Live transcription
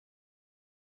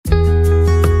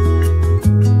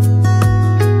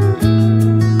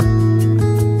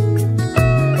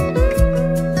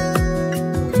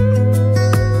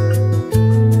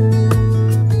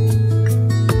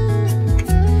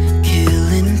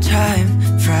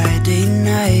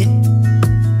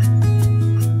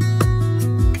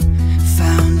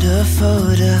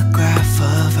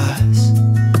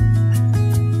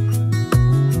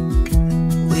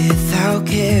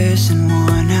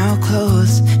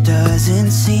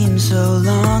it seems so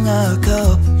long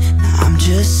ago. Now I'm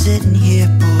just sitting here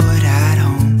bored at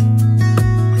home,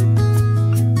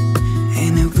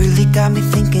 and it really got me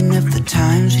thinking of the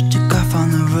times we took off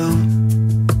on the road.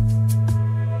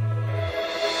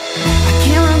 I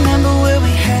can't remember where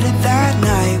we headed that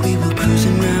night. We were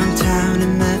cruising around town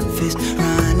in Memphis,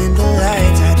 running the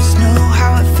lights. I just know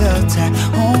how it felt. I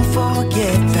won't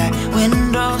forget that.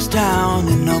 Windows down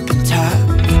and open top.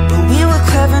 But we were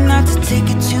clever not to take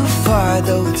it too far,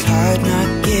 though it's hard not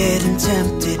getting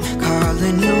tempted.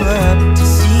 Calling you up to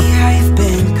see how you've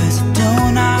been, 'cause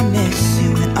don't I miss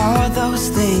you and all those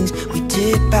things we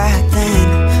did back then.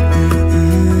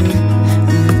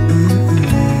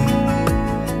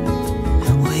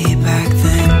 Way back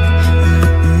then.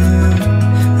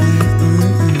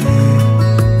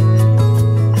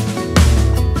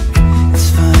 It's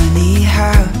funny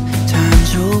how times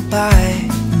roll by.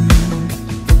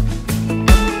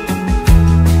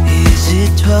 Is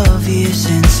it 12 years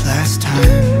since last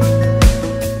time?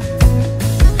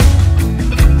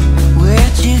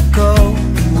 Where'd you go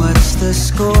and what's the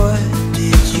score?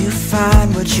 Did you find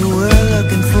what you were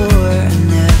looking for? I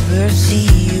never see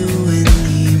you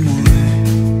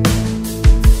anymore.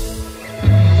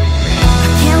 I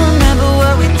can't remember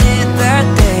what we did that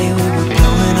day. We were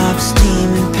blowing off steam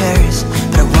in Paris,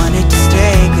 but I wanted to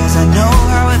stay, 'cause I know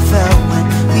how it felt when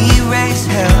we raised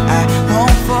hell. I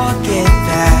won't forget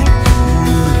that.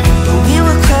 But we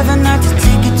were clever not to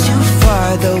take it too far,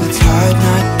 though it's hard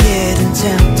not getting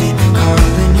tempted.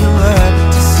 Calling you up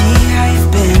to see how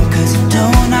you've been, 'cause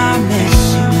don't I miss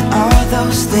you and all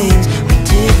those things we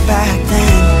did back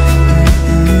then.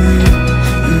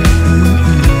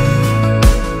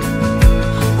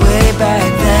 Way back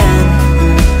then.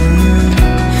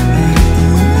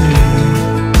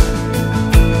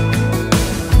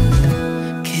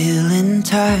 Killing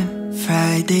time,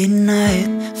 Friday night,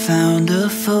 found a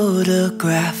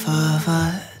photograph of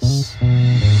us.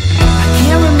 I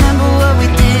can't remember what we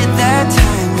did that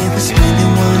time. We were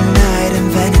spending one night in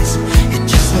Venice. It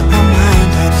just slipped my mind.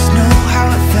 I just know how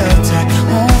it felt. I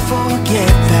won't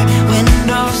forget that.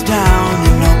 Windows down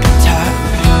and open top.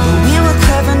 But we were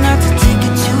clever not to take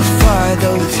it too far,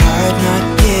 though it's hard not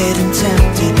getting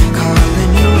tempted.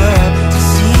 Calling you up to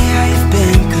see how you've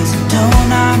been, 'cause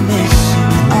don't I miss you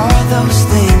and all those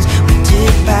things we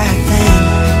did back then.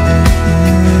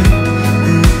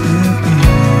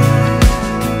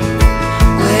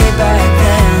 Way back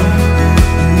then.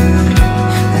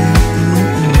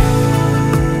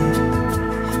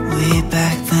 Way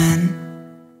back then.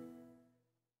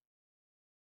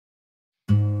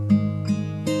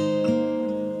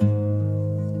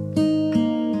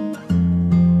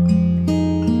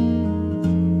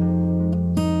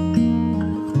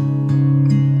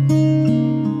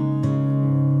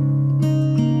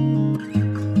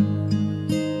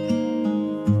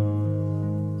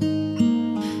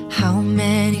 How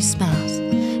many smiles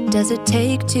does it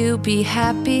take to be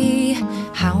happy?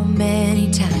 How many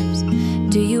times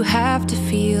do you have to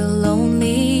feel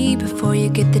lonely before you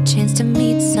get the chance to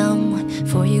meet someone?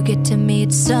 Before you get to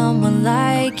meet someone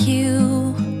like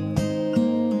you?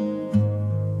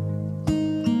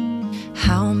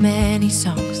 How many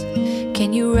songs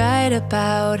can you write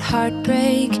about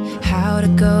heartbreak? How to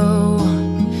go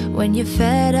when you're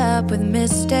fed up with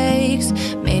mistakes?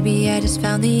 Maybe I just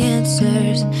found the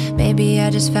answers. Maybe I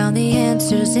just found the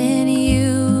answers in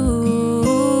you.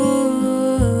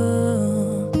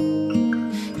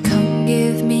 Come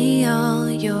give me all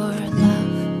your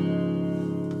love.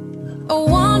 I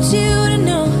want you to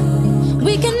know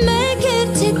we can make it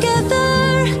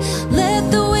together. Let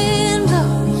the wind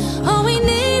blow. All we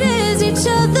need is each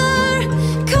other.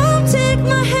 Come take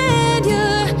my hand.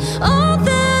 You're all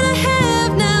that I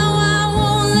have now. I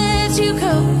won't let you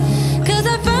go, 'cause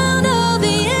I found all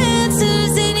the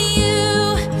answers in you.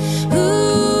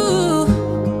 Ooh,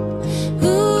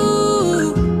 ooh,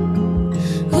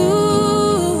 ooh,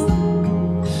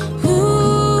 ooh,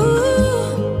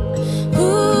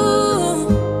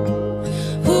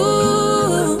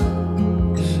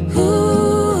 ooh.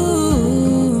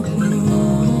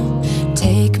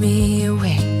 Take me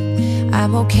away.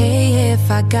 I'm okay if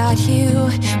I got you.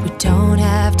 We don't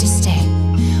have to stay.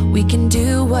 We can do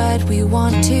what we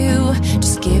want to.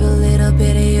 Just give a little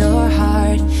bit of your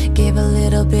heart. Give a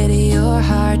little bit of your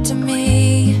heart to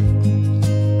me.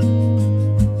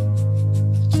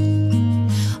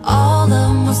 All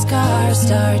of my scars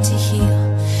start to heal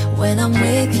when I'm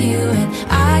with you, and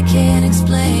I can't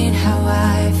explain how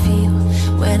I feel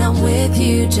when I'm with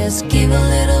you. Just give a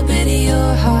little bit of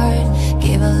your heart.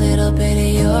 Give a little bit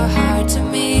of your heart to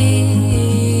me.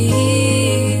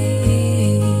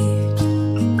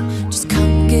 Just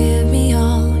come give me all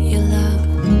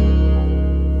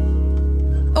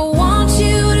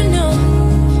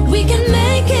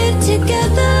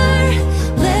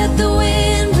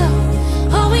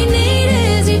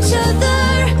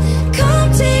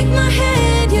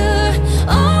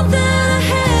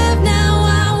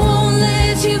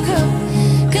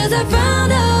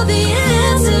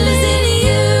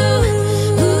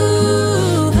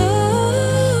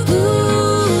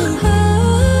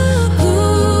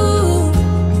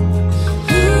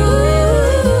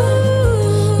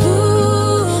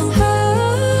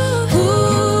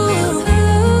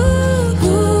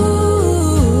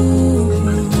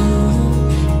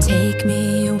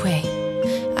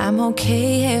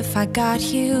I got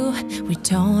you, we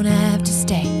don't have to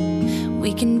stay.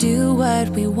 We can do what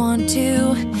we want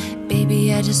to.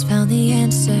 Baby, I just found the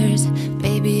answers.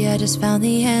 Baby, I just found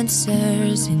the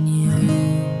answers in you.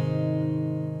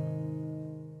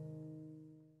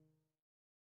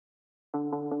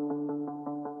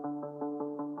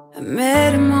 I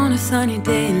met him on a sunny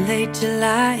day in late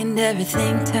July, and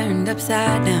everything turned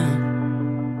upside down.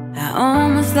 I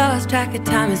almost lost track of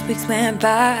time as weeks went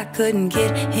by. I couldn't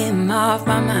get him off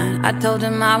my mind. I told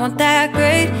him I want that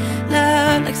great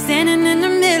love, like standing in the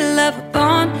middle of a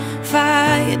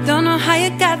bonfire. You don't know how you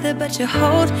got there, but you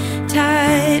hold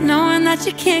tight, knowing that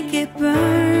you can't get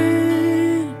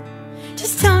burned.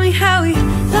 Just tell me how we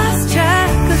lost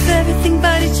track of everything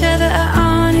but each other. I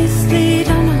honestly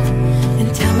don't know.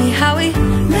 And tell me how we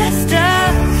messed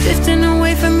up, drifting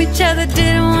away from each other.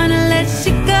 Didn't wanna let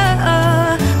you go.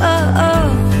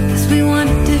 Cause we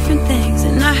wanted different things,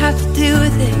 and I have to deal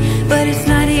with it, but it's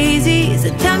not easy. So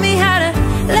tell me how to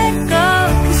let go,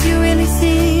 cause you really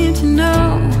seem to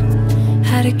know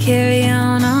how to carry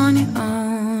on your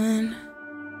own.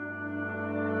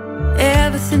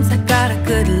 Ever since I got a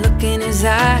good look in his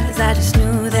eyes, I just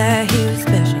knew that he was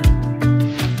special.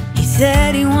 He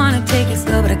said he wanted to take it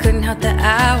slow, but I couldn't help that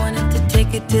I wanted to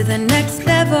take it to the next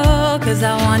level. Cause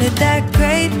I wanted that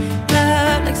great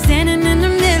love, like standing in the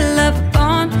middle of a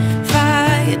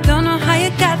bonfire. You don't know how you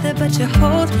got there, but you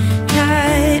hold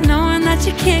tight, knowing that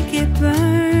you can't get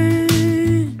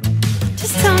burned.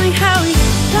 Just tell me how we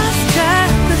lost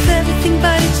track of everything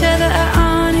but each other. I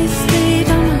honestly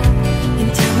don't know. And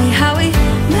tell me how we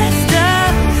messed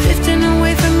up, drifting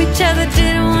away from each other.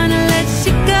 Didn't wanna let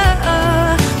you go.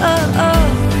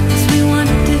 Cause we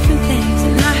wanted different things,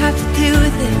 and I have to deal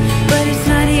with it, but it's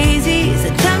not easy. So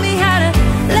tell me how to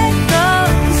let go,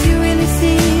 cause you really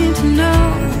seem to know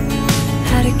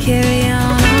how to carry on.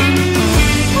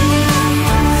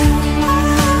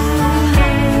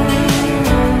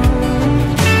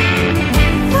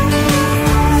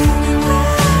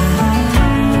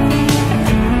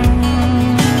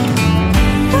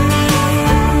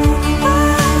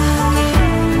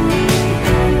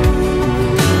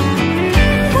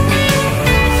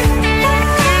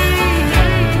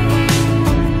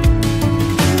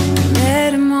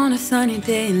 Sunny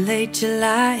day in late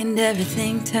July, and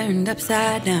everything turned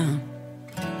upside down.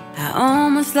 I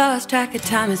almost lost track of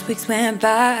time as weeks went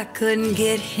by. I couldn't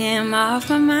get him off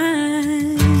my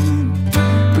mind.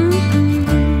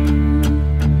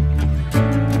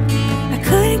 I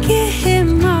couldn't get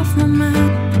him off my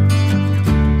mind.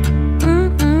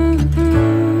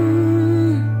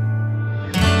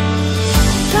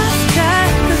 Lost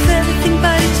track of everything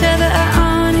but each other. I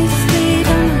honestly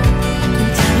don't know. And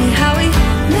tell me how we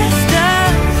messed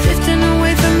up, drifting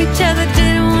away from each other.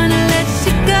 Didn't wanna let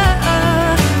you go.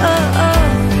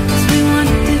 Cause we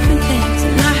wanted different things,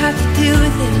 and I have to deal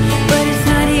with it, but it's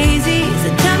not easy. So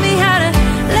tell me how to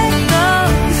let go,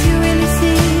 cause you really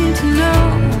seem to know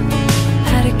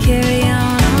how to carry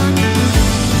on.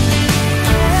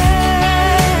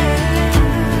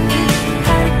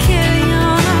 How to carry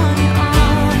on your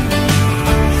own.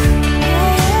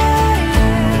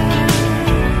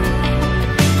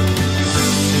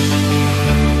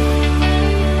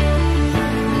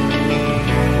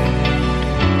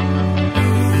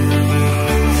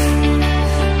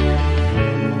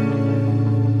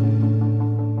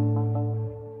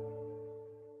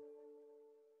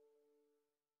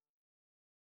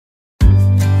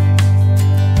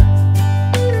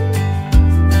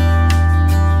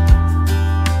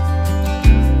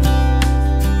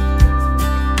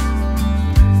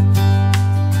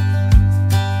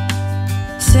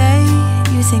 Say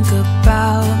you think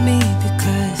about me,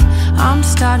 because I'm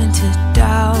starting to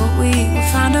doubt we will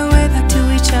find our way back to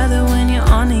each other when you're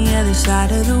on the other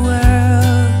side of the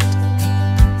world.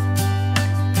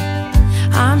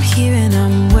 I'm here and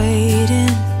I'm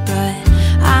waiting, but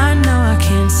I know I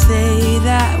can't say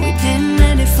that we didn't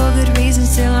end it for good reason.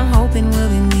 Still I'm hoping we'll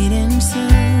be meeting soon.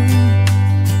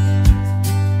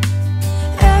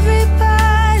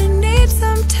 Everybody needs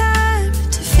some time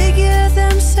to figure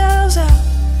themselves out,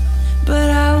 but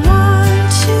I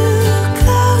want you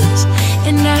close,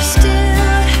 and I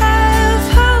still have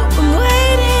hope. I'm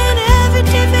waiting every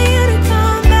day for you to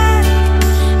come back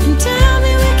and tell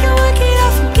me we can work it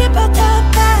out, forget about the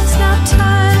past. Now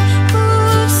time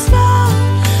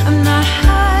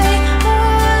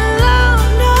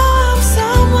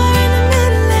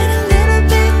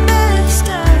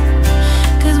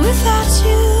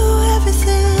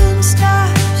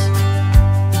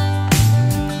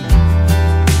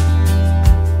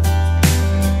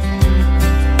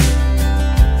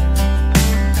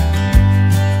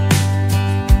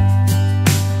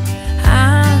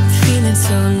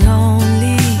so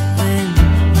lonely when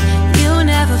you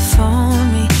never phone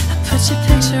me. I put your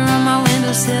picture on my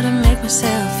windowsill to make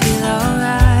myself feel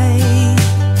alright.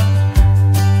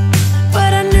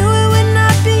 But I knew it would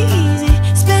not be easy,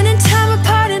 spending time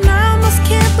apart, and I almost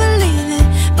can't believe it.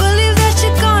 Believe that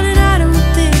you're gone, and I don't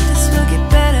think this will get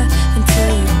better until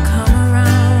you come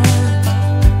around.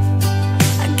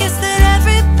 I guess that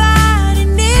everybody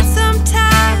needs some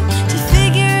time to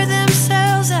figure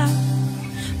themselves out.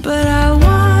 But I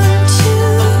want you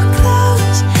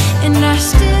close, and I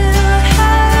still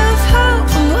have hope.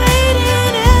 I'm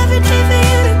waiting every day for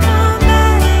you to come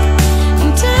back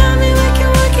and tell me we can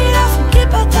work it out. Forget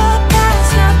about the past.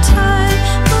 Now time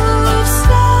moves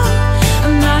slow.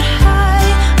 I'm not high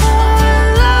or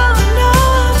low. No,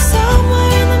 I'm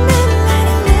somewhere in the middle and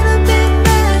a little bit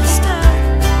messed up.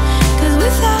 'Cause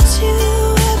without you,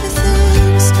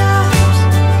 everything stops.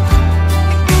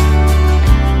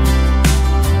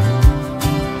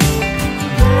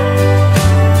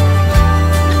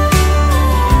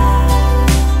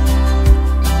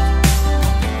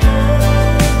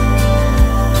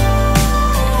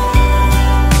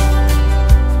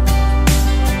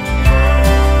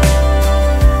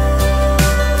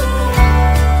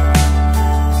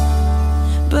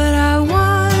 But I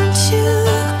want you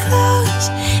close,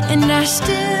 and I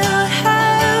still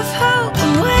have hope.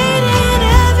 I'm waiting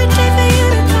every day for you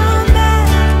to come back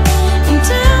and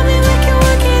tell me we can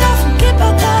work it out. Forget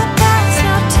about the past.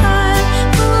 Now time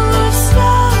moves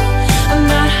slow. I'm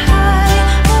not high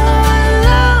or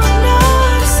low. No,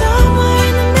 I'm somewhere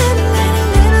in the middle and a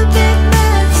little bit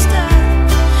messed up.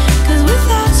 'Cause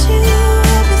without you,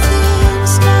 everything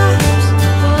stops.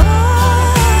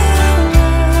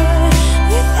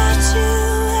 Without you,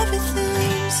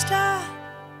 everything stops.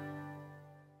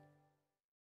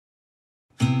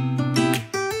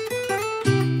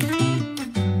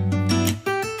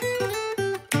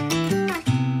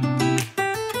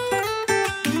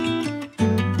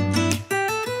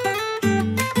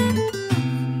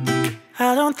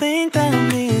 I don't think that I'm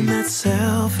being that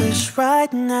selfish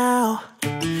right now.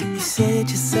 You said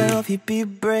yourself you'd be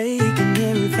breaking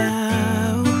every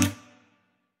vow.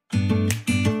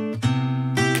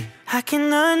 I can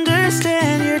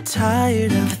understand you're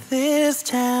tired of this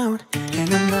town, and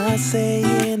I'm not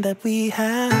saying that we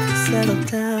have to settle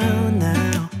down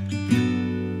now.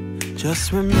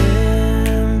 Just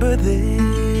remember this: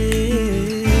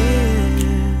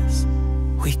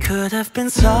 we could have been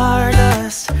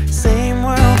stardust, same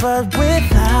world but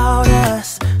without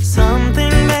us.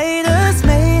 Something made us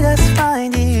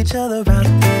find each other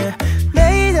out there.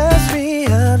 Made us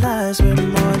realize we're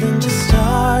more than just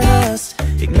stardust.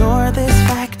 Ignore this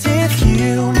fact if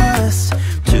you must,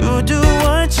 to do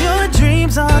what your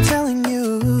dreams are telling you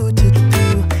to do.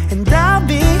 And I'll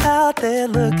be out there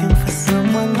looking for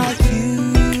someone like you.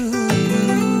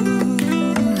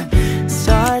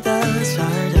 Stardust,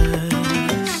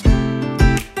 stardust.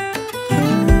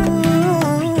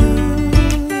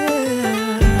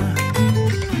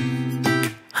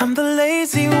 I'm the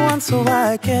lazy one, so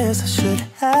I guess I should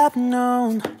have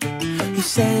known. You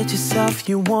said yourself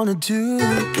you wanna do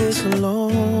this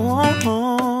alone.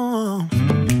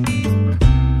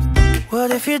 What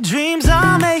if your dreams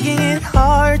are making it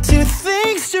hard to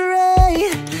think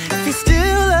straight? If you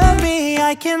still love me,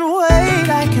 I can wait,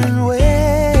 I can wait.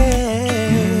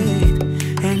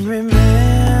 And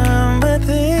remember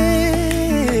this: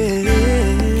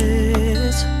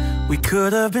 we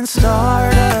could have been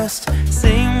stardust,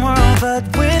 same world but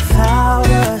without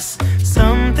us.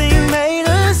 Something made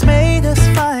us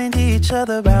find each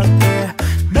other out there.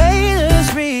 Made us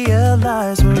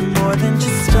realize we're more than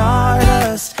just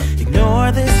stardust. Ignore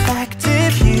this fact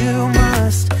if you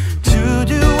must, to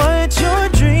do what your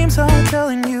dreams are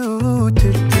telling you to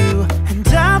do. And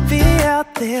I'll be out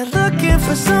there looking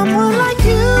for someone like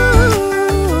you.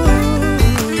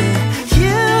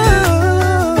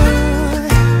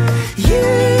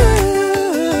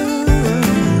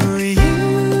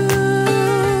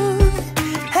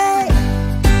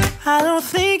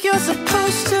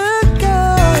 Supposed to go,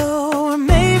 or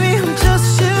maybe I'm just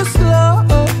too slow.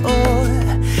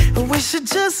 We should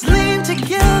just lean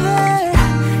together.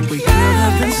 We could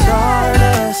have been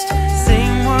stardust,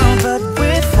 same world but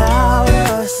without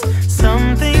us.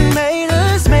 Something made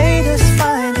us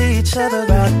find each other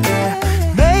out there.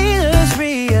 Made us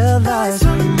realize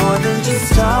we're more than just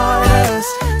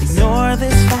stardust. Ignore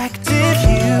this fact if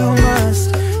you must,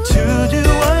 to do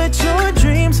what your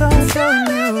dreams are telling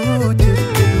you to do.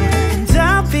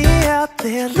 Out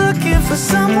there looking for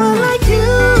someone like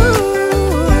you.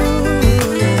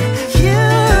 You.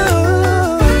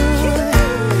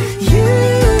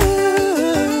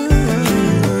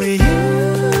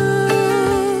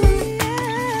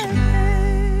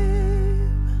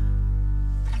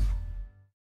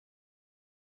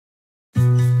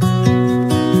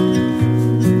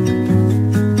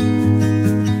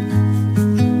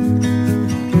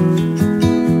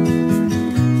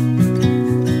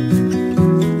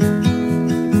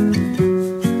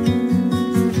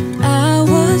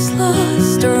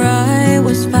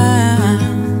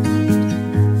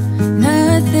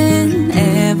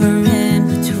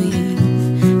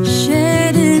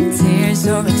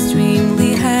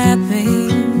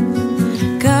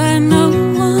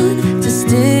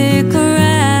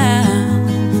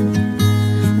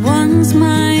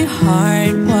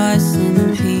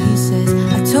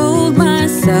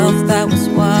 myself, that was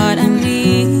what I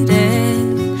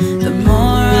needed. The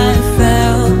more I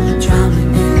felt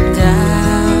drowning in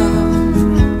doubt,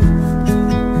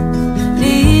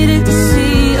 needed to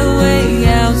see a way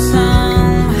out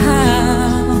somehow.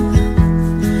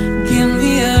 Give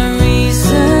me a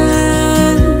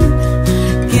reason,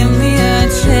 give me a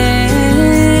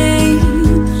change,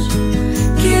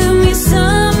 give me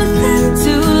something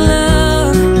to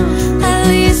love, at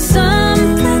least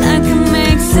something I can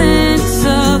make sense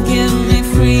of. Give me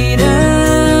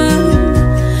freedom,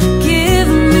 give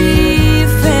me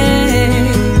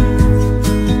faith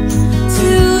to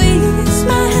ease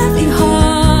my heavy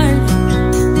heart,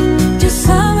 just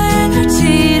some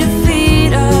energy to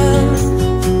feed up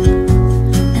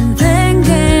and then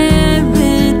get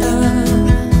rid of.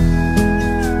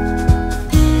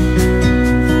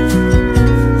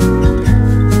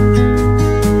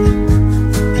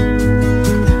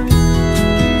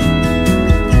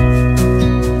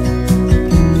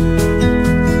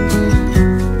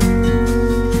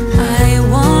 I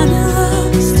wanna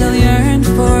love, still yearn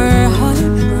for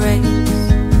heartbreaks,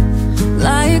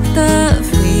 like the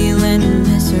feeling of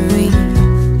misery.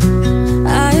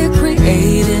 I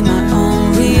created my own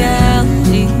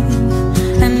reality,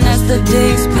 and as the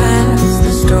days passed,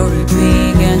 the story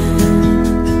began.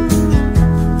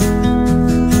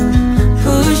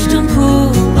 Pushed and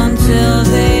pulled until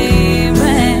they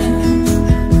ran.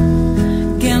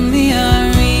 Give me a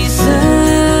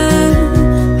reason,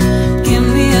 give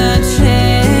me a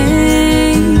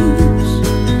change,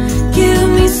 give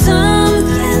me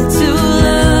something to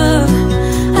love,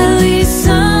 at least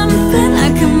something I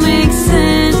can make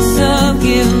sense of.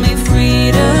 Give me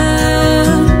freedom,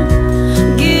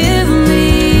 give me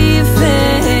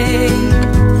faith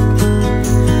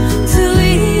to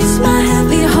ease my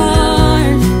heavy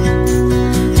heart,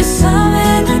 just some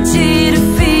energy to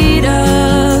feed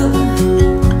up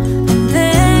and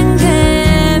then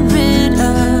get rid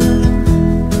of.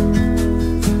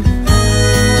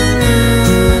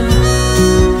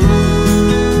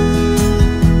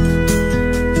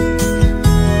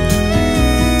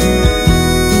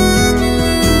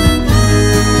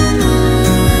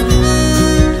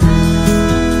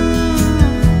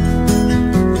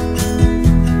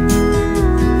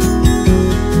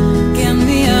 Give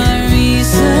me a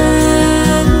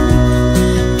reason,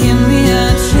 give me a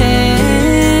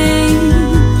change,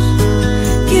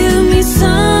 give me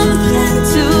something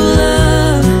to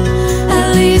love, at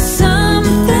least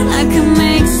something I can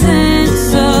make sense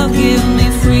of. Give me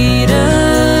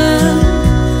freedom,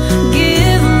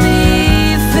 give me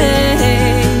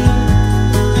faith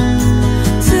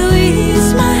to ease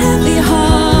my heavy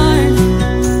heart,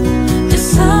 just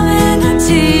some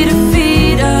energy to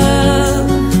feed up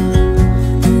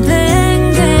and then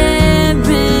get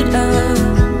rid of.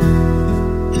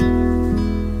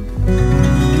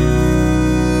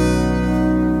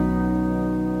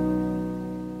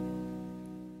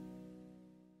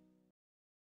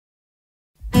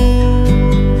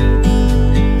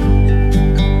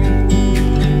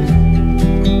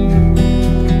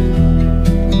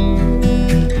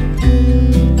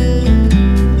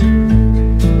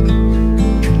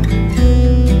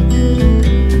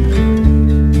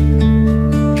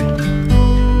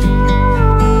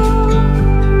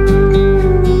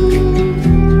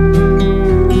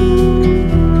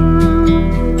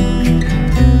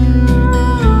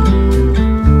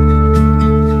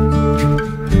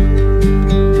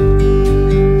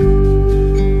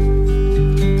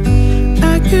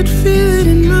 I could feel it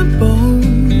in my bones.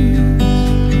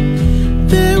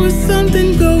 There was something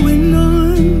going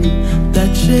on,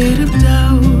 that shade of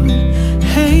doubt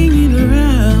hanging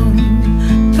around.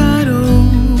 Got old.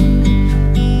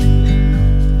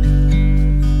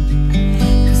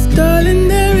 'Cause darling,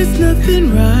 there is nothing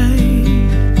right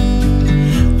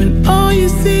when all you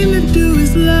seem to do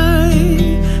is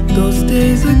lie. Those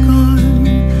days are gone.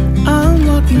 I'm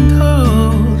walking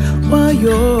tall while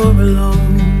you're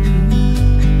alone.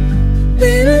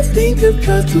 When I think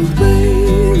about the way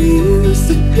we used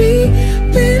to be,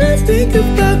 when I think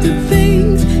about the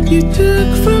things you took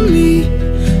from me,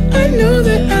 I know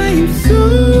that I am so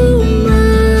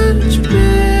much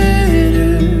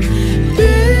better,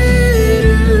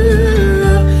 better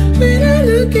off. When I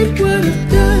look at what I've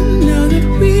done now that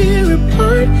we're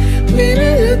apart, when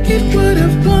I look at what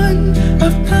I've won,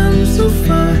 I've come so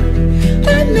far.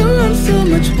 I know I'm so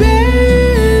much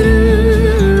better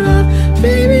off.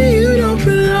 Baby, you don't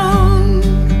belong.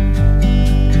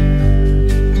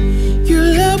 Your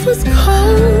love was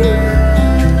cold,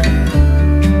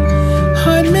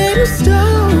 heart made of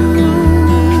stone.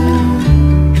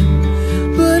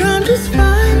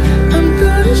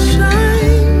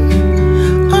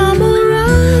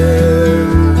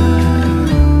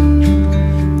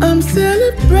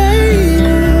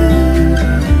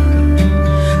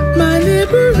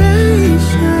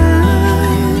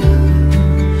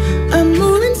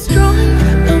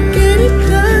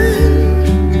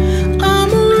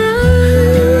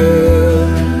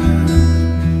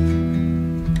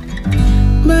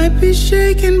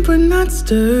 shaken but not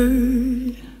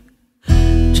stirred.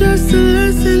 Just a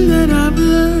lesson that I've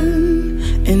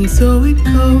learned. And so it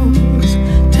goes,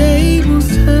 tables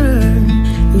turn,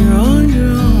 you're on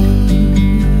your own.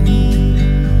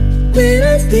 When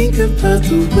I think about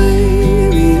the way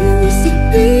we used to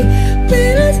be,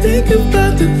 when I think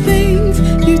about the things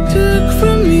you took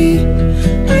from me,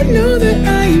 I know that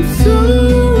I am so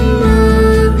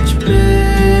much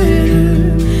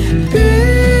better,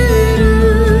 better.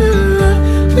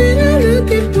 When I look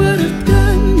at what I've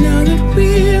done now that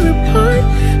we're apart,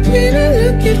 when I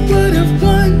look at what I've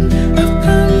won, I've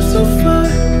come so far,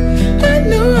 I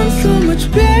know I'm so much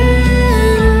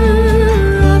better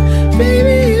off.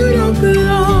 Baby, you don't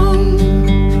belong.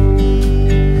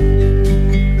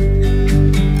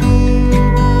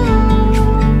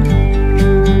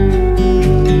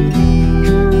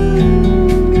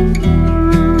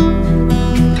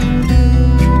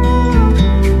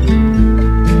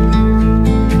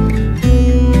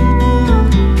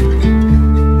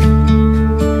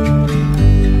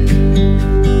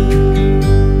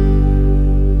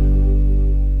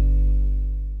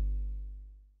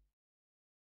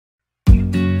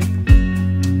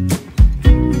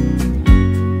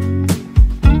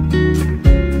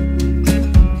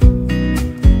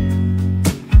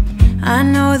 I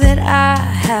know that I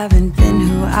haven't been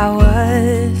who I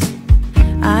was.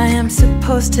 I am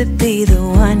supposed to be the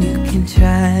one you can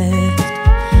trust.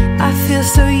 I feel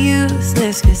so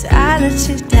useless cause I let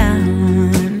you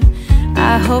down.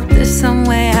 I hope there's some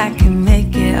way I can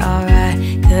make it alright,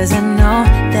 cause I know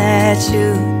that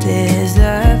you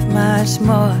deserve much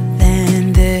more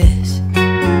than this.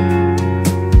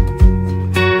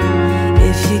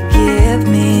 If you give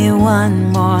me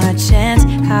one more chance,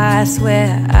 I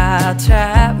swear I'll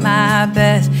try my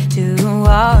best to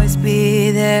always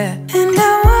be there. And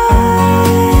I want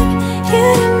you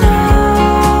to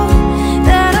know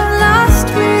that I'm lost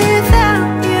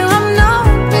without you. I'm not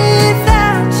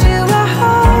without you. I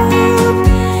hope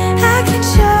I can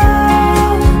show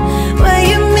what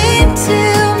you mean to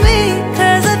me,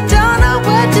 cause I don't know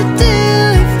what to do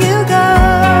if you go.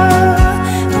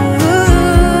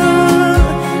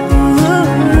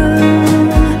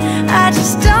 I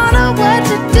just don't know what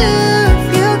to do if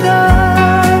you go.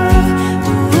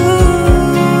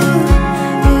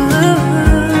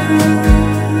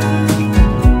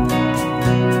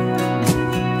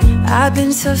 I've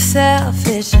been so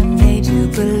selfish and made you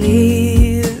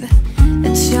believe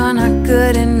that you're not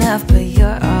good enough, but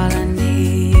you're all I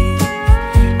need.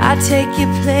 I take you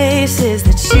places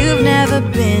that you've never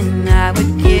been. I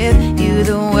would give you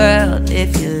the world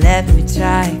if you let me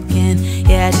try again.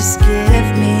 Yeah, just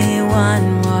give me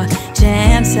one more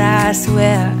chance. I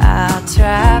swear I'll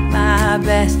try my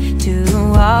best to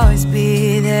always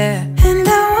be there. And I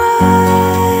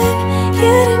want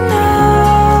you to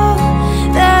know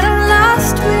that I'm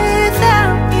lost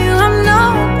without you. I'm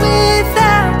not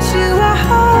without you. I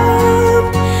hope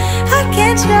I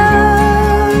can show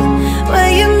what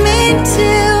you mean to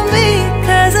me,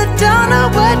 cause I don't know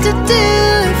what to do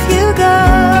if you go.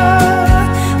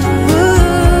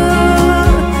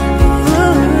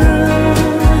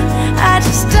 I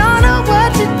just don't know what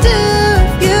to do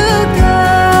if you go.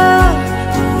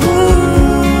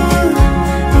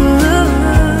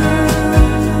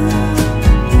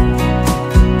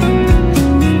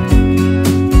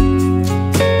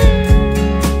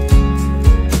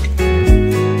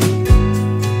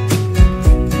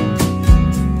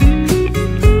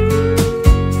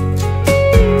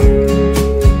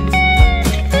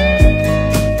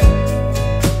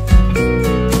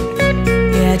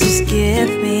 Yeah, just give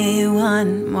me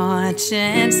one more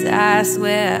chance. I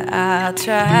swear I'll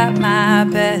try my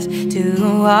best to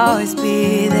always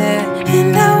be there.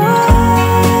 And I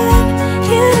want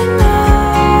you to know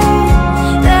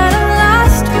that I'm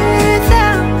lost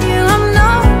without you. I'm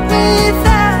not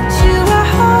without you. I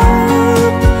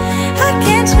hope I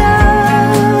can show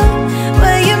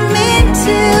what you mean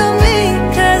to me,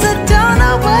 cause I don't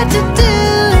know what to do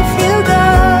if you go.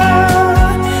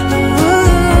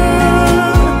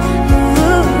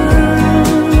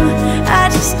 I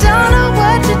just don't know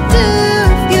what to do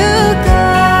if you go.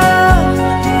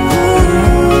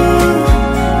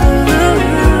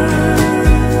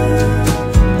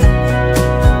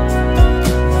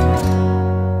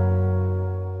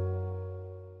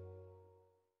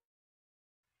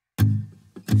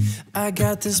 I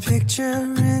got this picture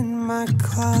in my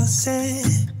closet.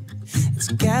 It's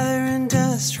gathering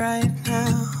dust right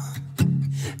now,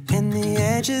 and the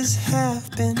edges have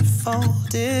been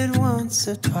folded once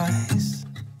or twice.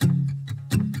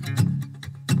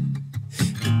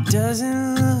 It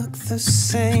doesn't look the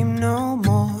same no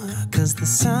more, 'cause the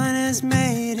sun has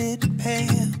made it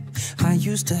pale. I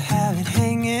used to have it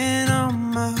hanging on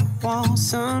my wall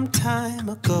some time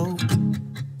ago.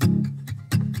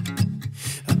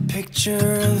 A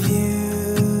picture of you.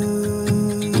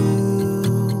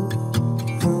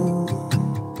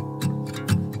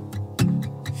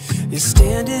 You're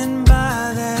standing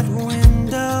by that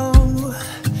window,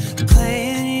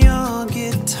 playing your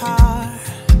guitar.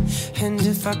 And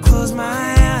if I close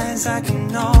my eyes, I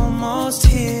can almost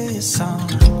hear your song.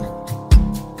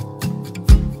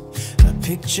 A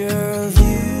picture of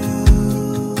you.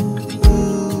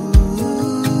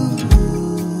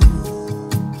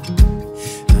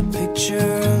 A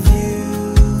picture of you.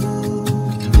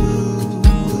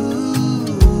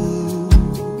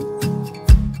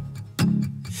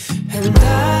 And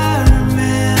I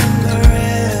remember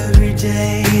every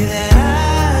day that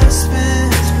I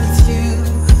spent with you.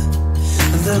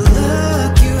 The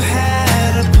look you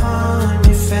had upon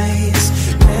your face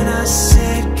when I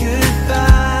said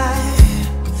goodbye.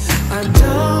 I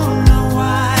don't know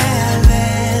why I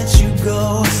let you go,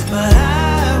 but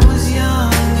I was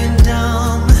young and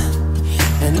dumb.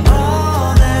 And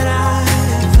all that I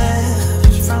have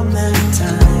left from that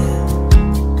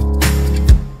time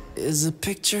is a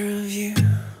picture of you.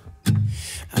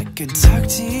 I could talk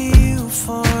to you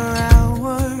for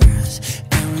hours,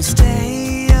 and we'd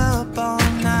stay up all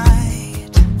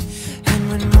night. And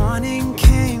when morning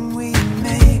came, we'd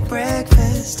make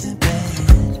breakfast in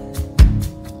bed.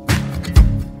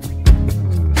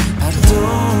 I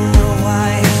don't know why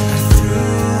I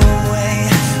threw away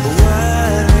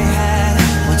what we had.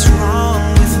 What's wrong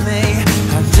with me?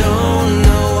 I don't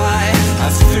know why I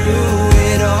threw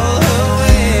it all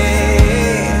away.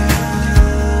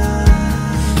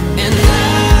 And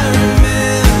I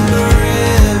remember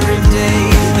every day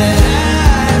that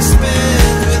I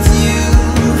spent with you.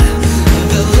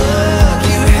 The look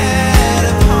you had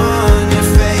upon your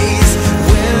face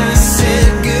when I said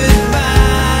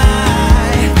goodbye.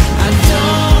 I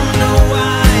don't know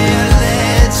why I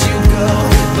let you go,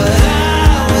 but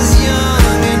I was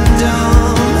young and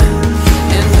dumb.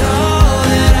 And all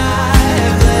that I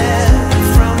have left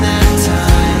from that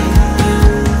time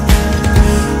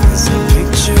is a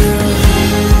picture of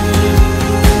you.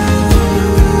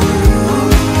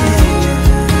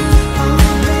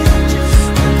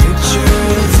 A picture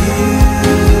of you.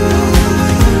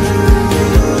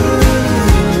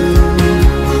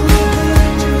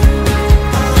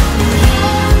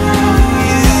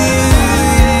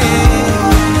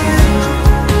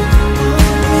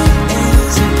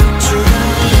 It's a picture of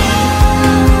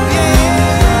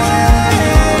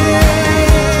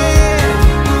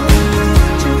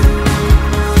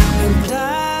And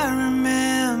I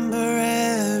remember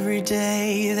every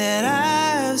day that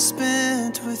I've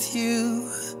spent with you.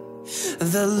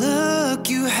 The look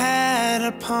you had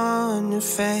upon your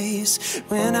face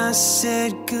when I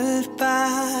said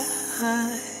goodbye.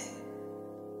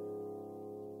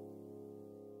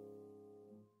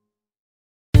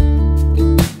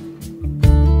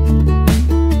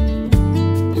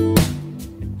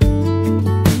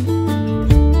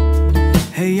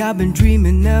 Hey, I've been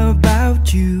dreaming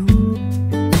about you.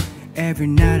 Every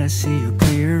night I see you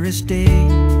clear as day.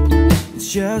 It's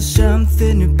just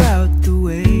something about the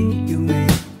way you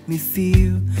make me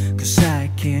feel. 'Cause I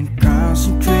can't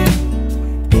concentrate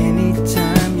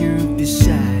anytime you're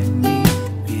beside me.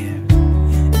 Yeah,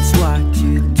 it's what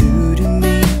you do to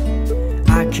me.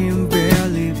 I can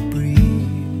barely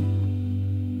breathe.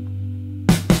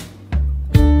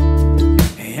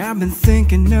 Hey, I've been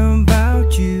thinking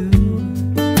about you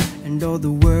and all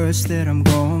the words that I'm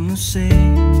gonna say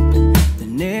the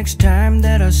next time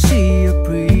that I see your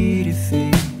pretty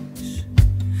face.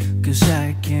 'Cause I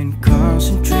can't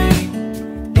concentrate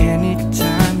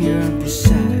anytime you're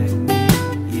beside me.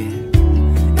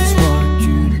 Yeah, it's what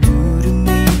you do to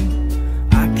me.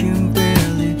 I can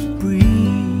barely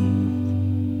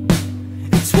breathe.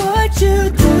 It's what you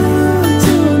do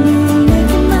to me,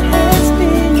 making my head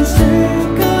spin in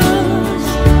circles.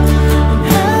 And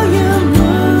how you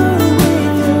move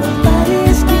with your body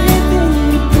is giving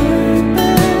me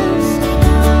purpose.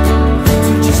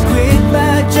 So just quit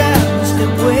my job,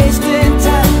 stop wasting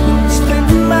time,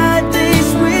 spending my days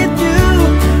with you.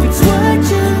 It's what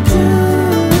you do.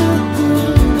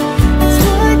 It's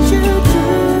what you do.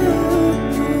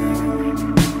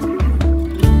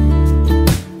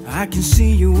 I can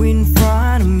see you in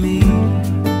front of me.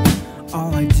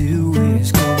 All I do is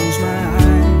close my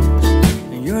eyes,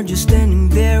 and you're just standing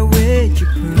there with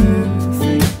your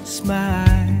perfect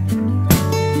smile.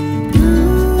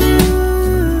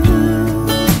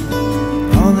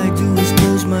 All I do is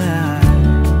close my eyes.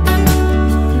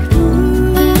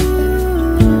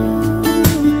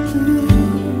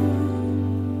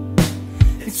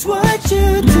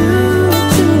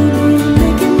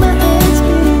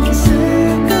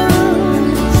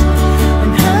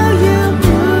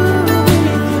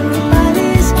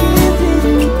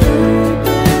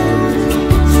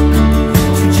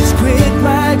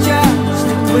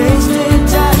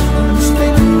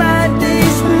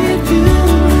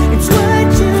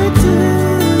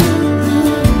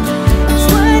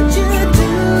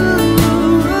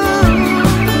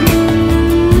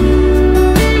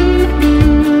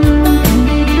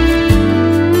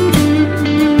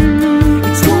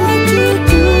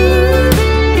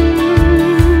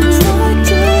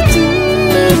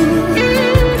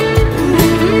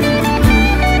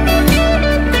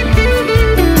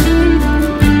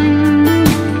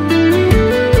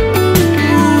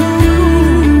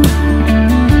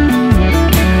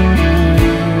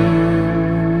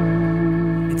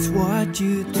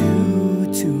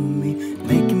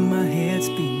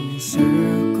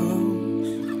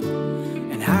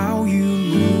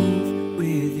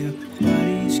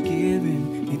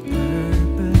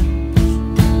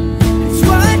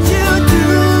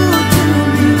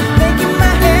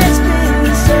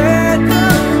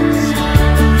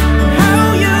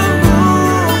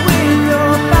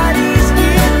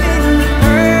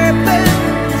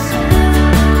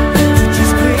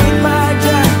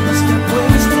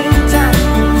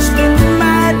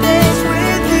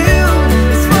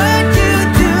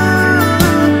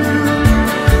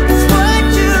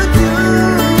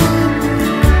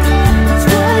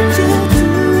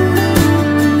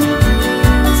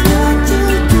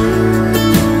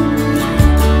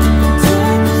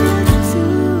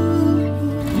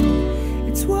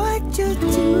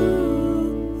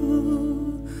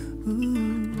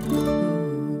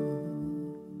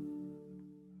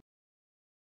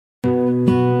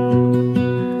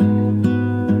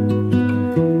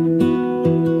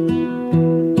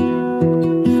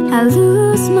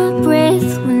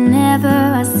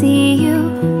 see you.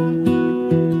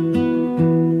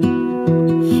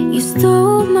 You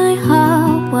stole my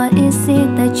heart, what is it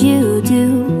that you do?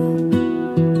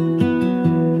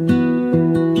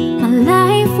 My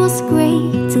life was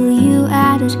great till you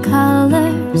added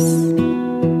colors.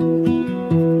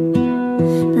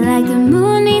 Like the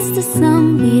moon needs the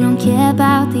sun, we don't care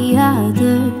about the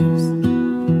others.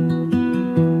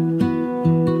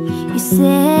 You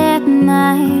set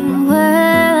my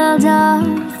world on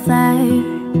fire.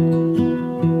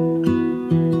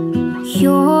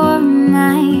 You're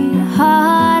my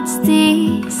heart's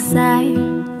desire.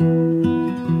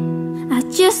 I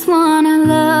just wanna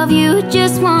love you,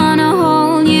 just wanna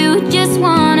hold you, just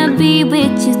wanna be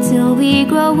with you till we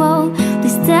grow old.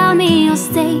 Please tell me you'll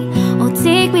stay or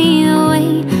take me away.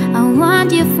 I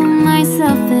want you for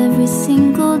myself every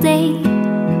single day.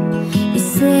 You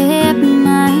set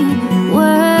my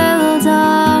world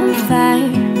on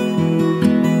fire.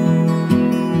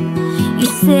 You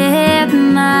set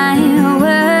my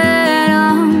world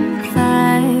on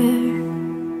fire.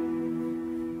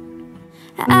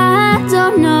 I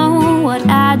don't know what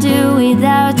I'd do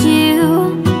without you.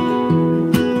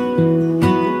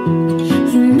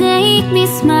 You make me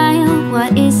smile,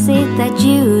 what is it that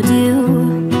you do?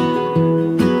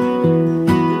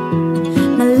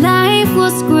 My life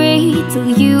was great till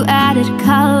you added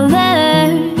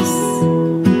colors.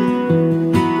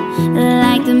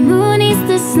 Like the moon is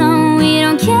the sun, we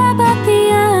don't care about the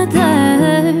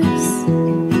others.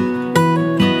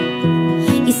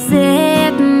 You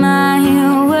set my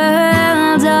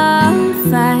world on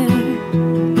fire.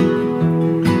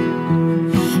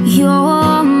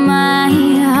 You're my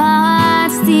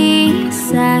heart's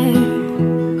desire.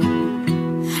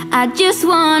 I just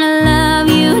wanna love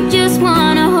you, just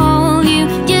wanna hold you,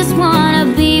 just wanna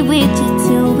be with you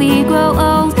till we grow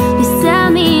old. Please tell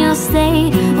me you'll stay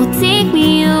or take me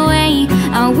away.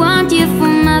 I want you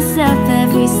for myself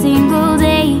every single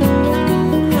day.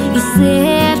 You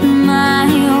set my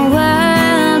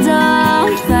world on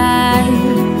fire.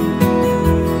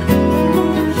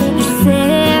 You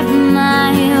set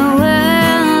my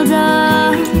world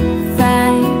on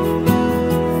fire.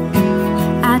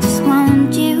 I just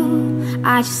want you,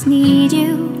 I just need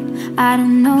you. I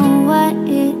don't know what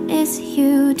it is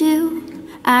you do.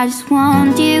 I just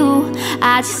want you,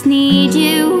 I just need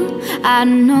you. I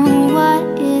don't know what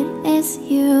it is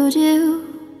you do.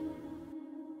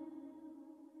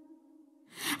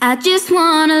 I just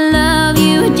wanna love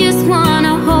you, just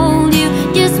wanna hold you,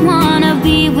 just wanna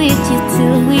be with you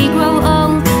till we grow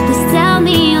old. Just tell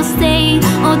me you'll stay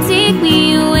or take me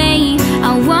away.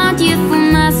 I want you for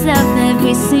myself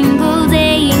every single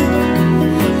day.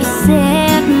 You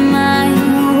set my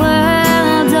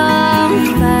world on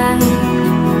fire.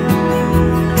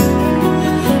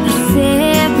 You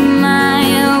set my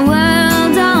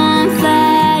world on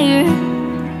fire.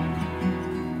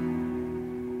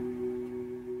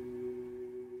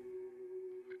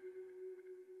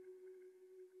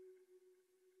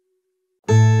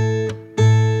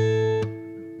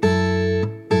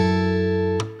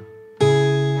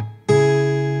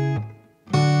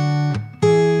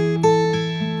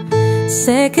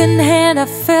 Secondhand, I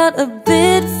felt a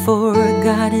bit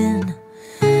forgotten.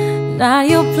 Not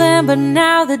your plan, but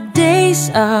now the days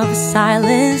of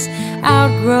silence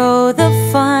outgrow the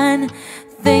fun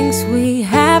things we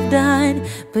have done.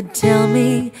 But tell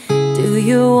me, do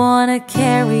you wanna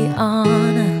carry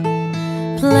on?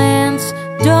 Plants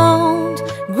don't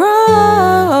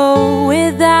grow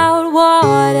without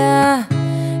water,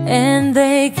 and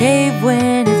they cave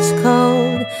when it's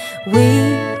cold. We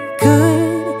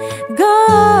could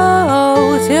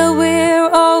go till we're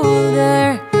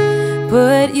older.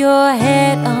 Put your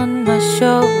head on my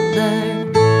shoulder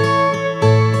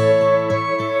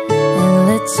and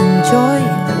let's enjoy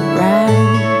the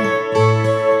ride.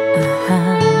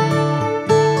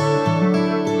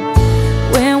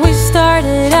 When we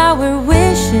started, our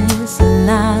wishes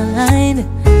aligned.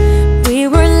 We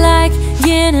were like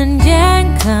yin and yang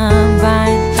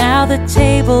combined. Now the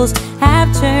tables have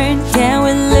turned. Can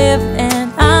we live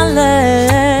and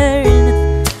unlearn?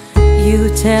 You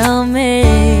tell me.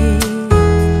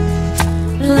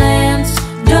 Plants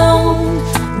don't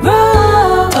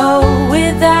grow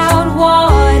without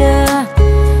water,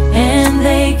 and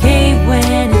they cave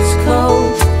when it's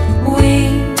cold. We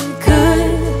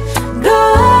could go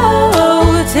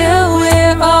till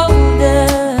we're older.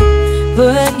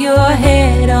 Put your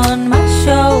head on my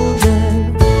shoulder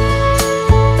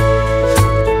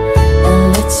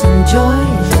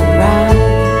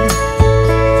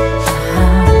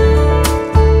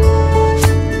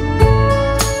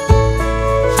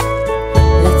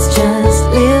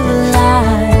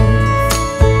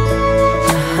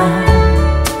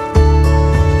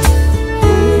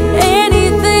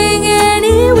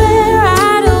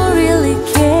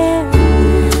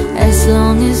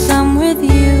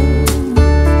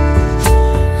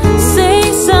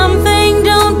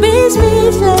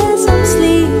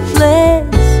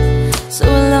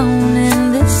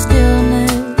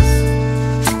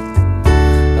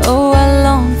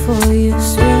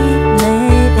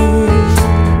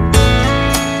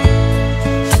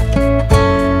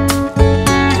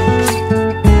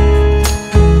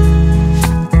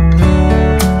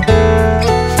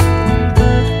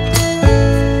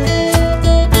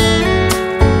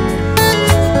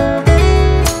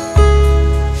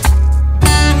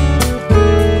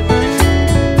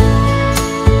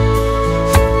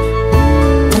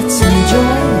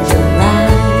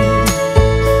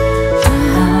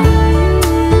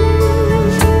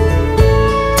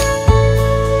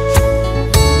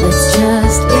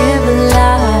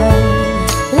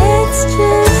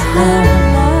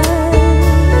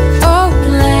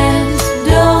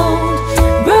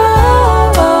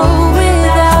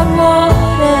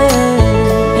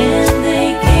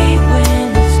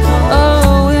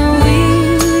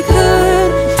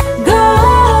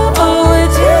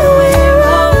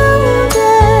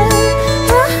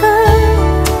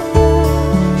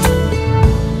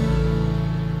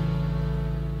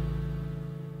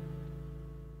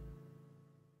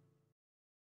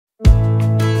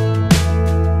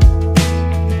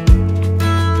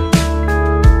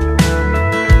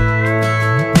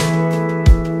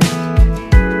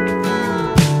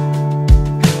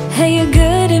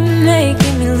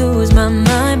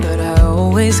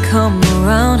always come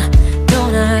around,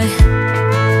 don't I?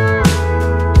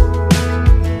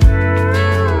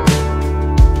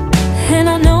 And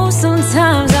I know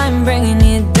sometimes I'm bringing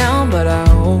you down, but I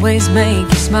always make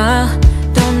you smile,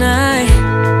 don't I?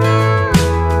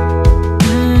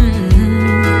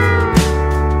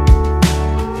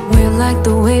 We're like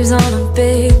the waves on a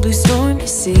big blue stormy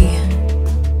sea,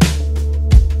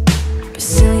 but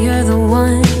still you're the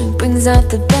one who brings out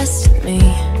the best in me.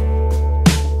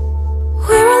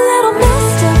 We're a little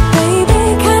messed up, baby,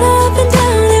 kinda up and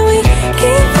down, and we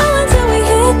keep falling till we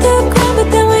hit the ground, but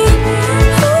then we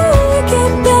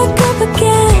get back up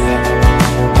again.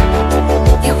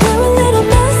 Yeah, we're a little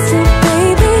messed up,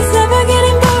 baby, it's never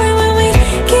getting boring when we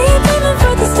keep aiming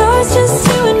for the stars, just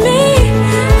you and me.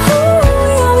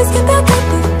 We always get back up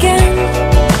again,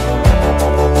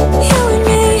 you and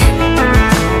me.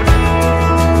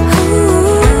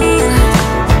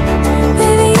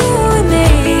 Baby, you and me.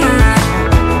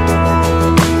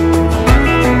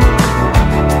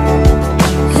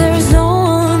 There is no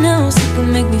one else who can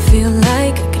make me feel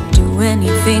like I can do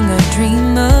anything I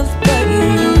dream of but you.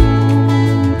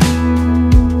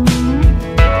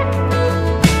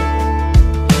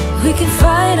 We can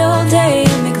fight all day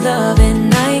and make love at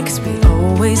night, 'cause we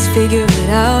always figure it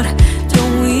out,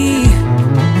 don't we?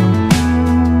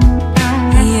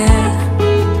 Yeah.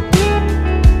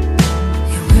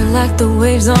 Yeah, we're like the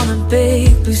waves on a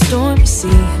big blue stormy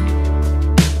sea.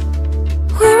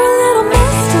 We're a little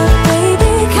messed up,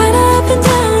 baby, kinda up and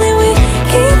down, and we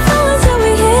keep falling till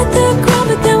we hit the ground,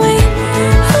 but then we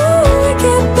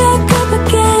get back up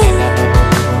again.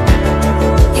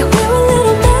 Yeah, we're a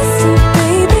little messed up,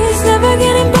 baby, it's never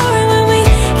getting boring when we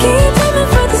keep aiming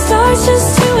for the stars, just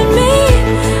you and me.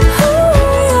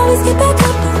 We always get back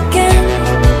up again,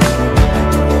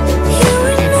 you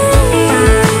and me,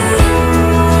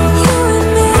 you and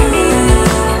me,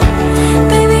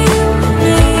 baby, you and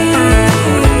me.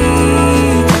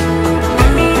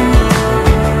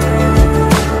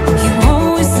 You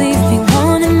always leave me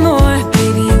wanting more,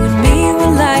 baby, you and me,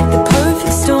 we're like the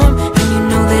perfect storm, and you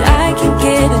know that I can't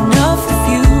get enough of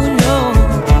you, no.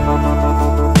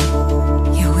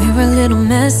 Yeah, we're a little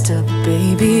messed up,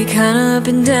 baby, kinda up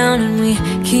and down, and we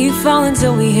keep falling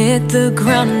till we hit the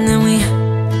ground, and then we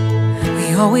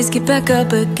always get back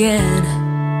up again.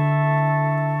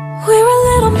 We're a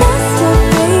little messed up,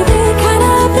 baby, kinda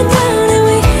up and down, and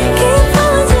we keep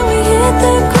falling till we hit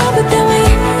the ground, but then we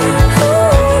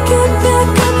get back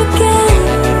up again.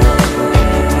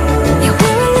 Yeah,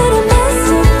 we're a little messed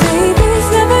up, baby, it's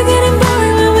never getting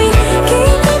boring when we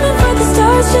keep aiming for the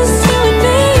stars, just you and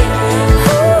me.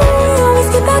 We always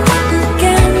get back up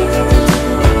again,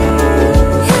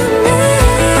 you and me.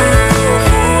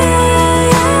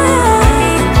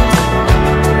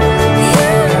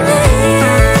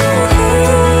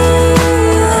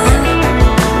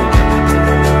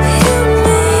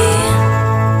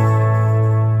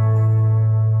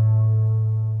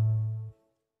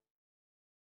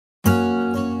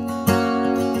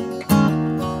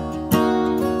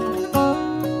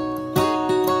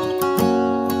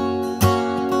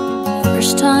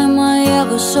 First time I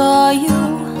ever saw you,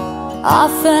 I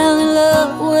fell in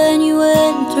love when you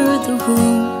entered the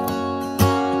room.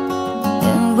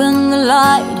 And when the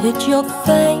light hit your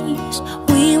face,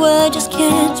 we were just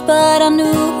kids, but I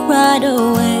knew right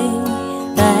away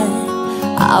that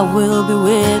I will be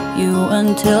with you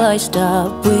until I stop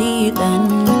breathing.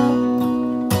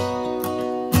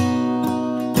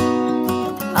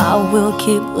 I will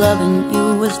keep loving you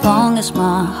as long as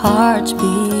my heart's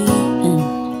beating.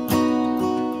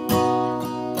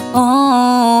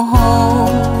 Oh,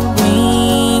 hold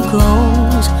me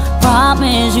close,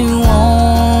 promise you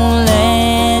won't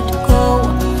let go.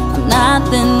 I'm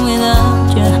nothing without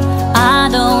you, I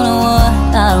don't know what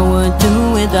I would do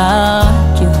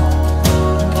without you.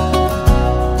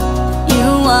 You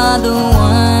are the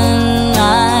one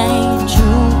I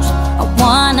choose, I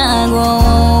wanna grow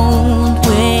old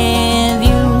with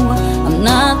you. I'm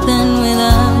nothing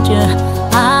without you,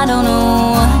 I don't know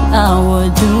what I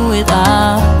would do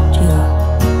without you.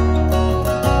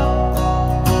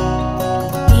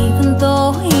 Even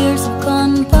though years have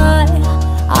gone by,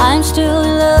 I'm still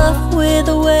in love with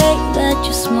the way that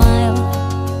you smile.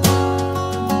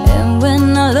 And when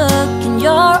I look in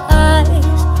your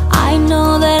eyes, I know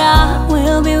that I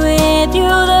will be with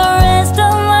you the rest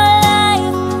of my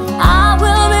life. I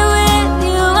will be with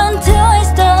you until I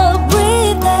stop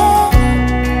breathing.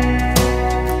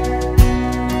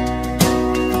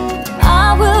 I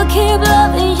will keep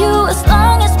loving you as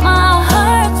long as my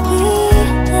heart's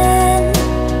beating.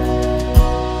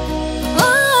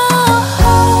 Oh,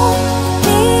 hold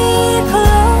me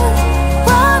close,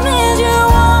 promise you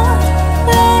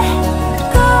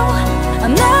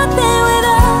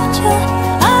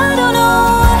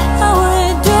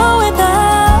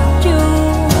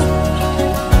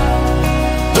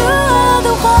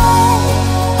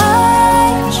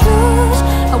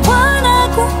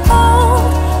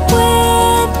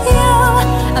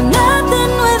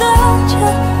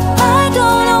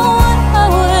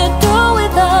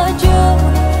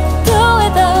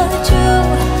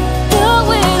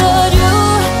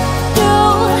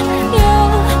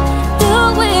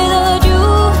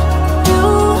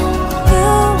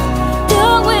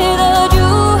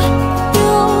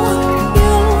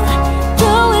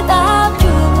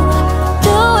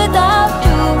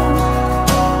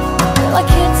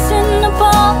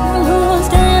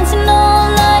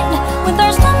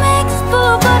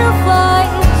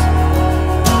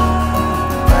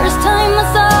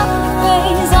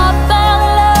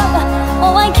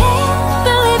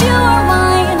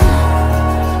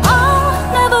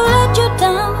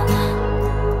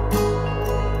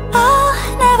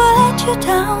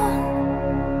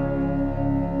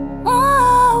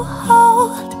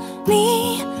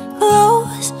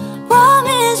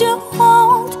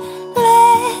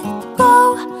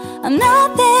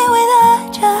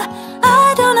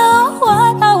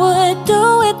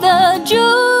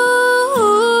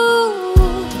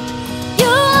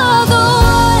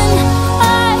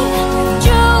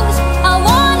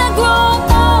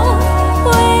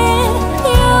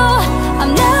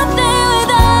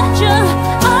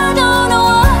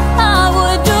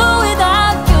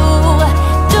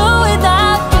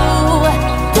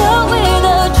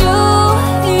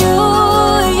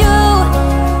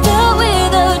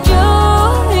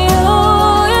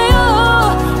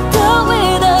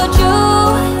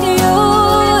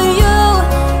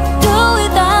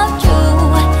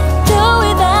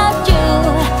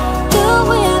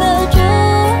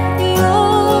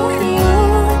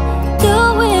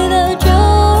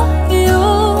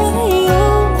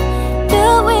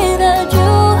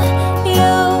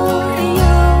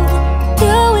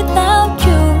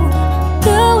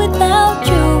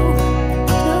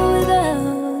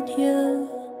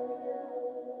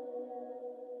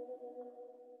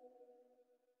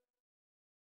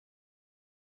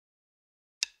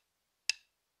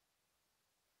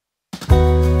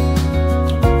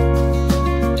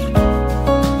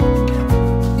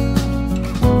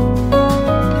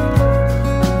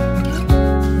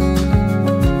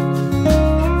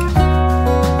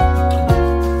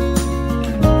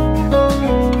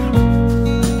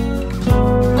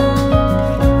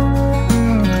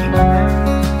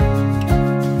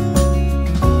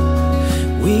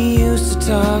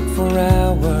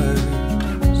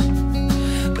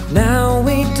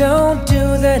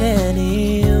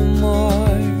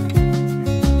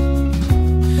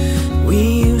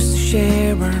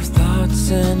there were thoughts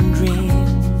and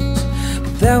dreams,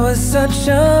 but that was such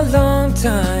a long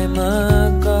time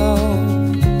ago.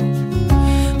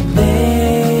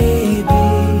 Maybe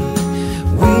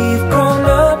we've grown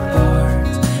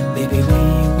apart, maybe we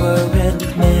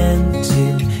weren't meant to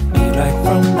be right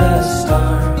from the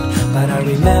start. But I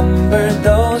remember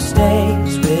those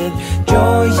days with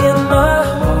joy in my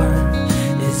heart.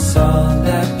 It's all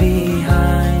that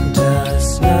behind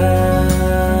us now.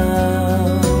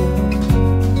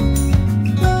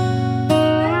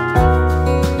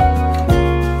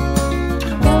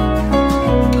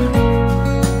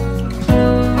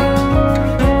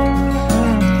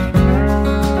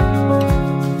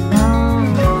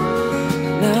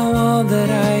 Now all that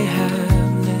I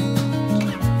have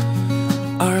left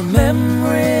are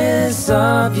memories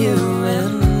of you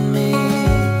and me.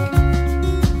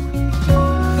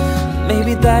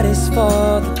 Maybe that is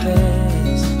for the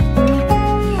best,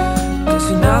 'cause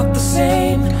you're not the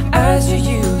same as you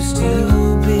used to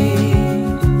be.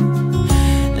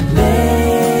 And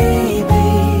maybe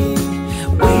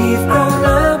we've grown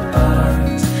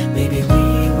apart, maybe we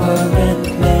weren't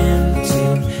meant to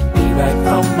be right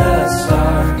from the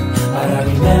start. But I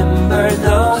remember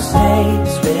those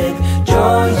days with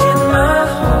joy in my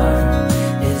heart.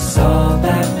 It's all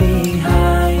that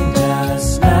behind us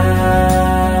now.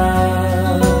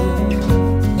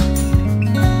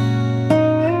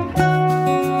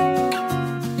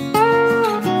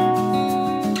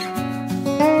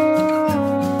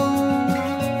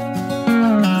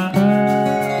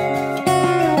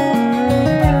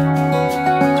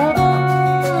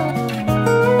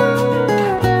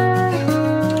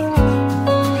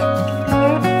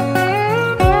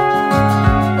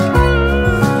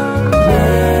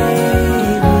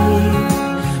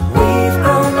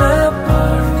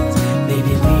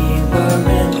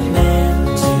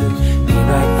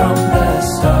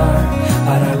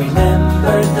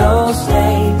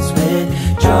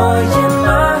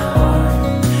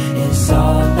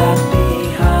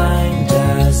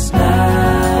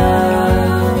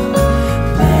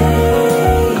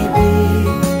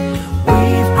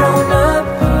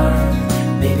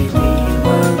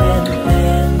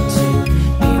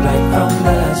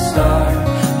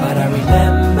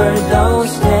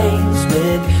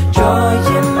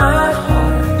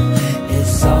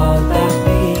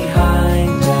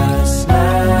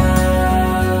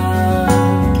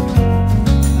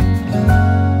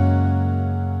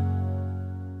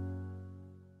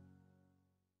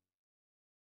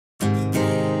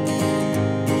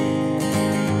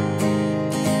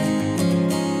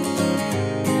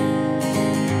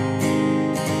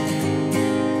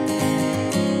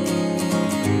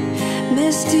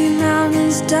 Misty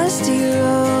mountains, dusty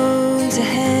roads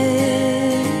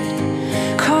ahead,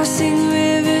 crossing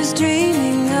rivers,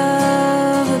 dreaming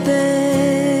of a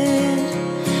bed.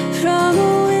 From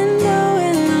a window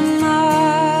in the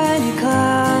mighty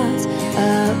clouds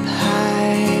up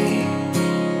high,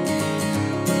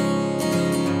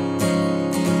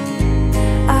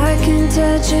 I can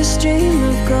touch a stream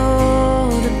of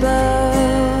gold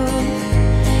above,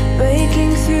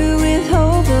 breaking through with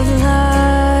hope of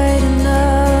light and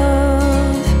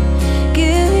love,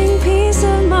 giving peace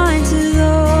of mind to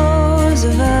those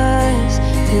of us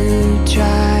who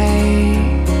try.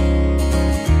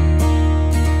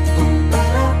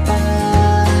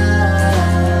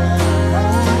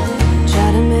 Try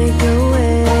to make a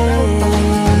way.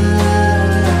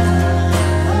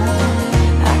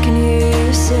 I can hear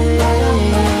you say,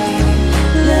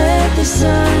 let the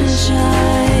sun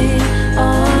shine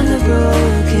on the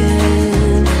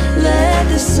broken. Let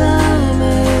the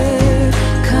summer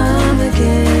come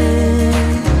again.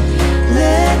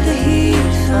 Let the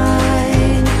heat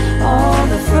find all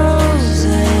the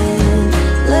frozen.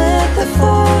 Let the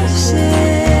force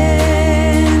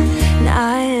in. And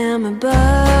I am above,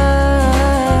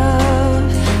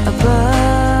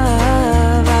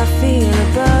 above. I feel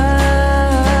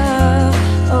above.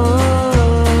 Oh,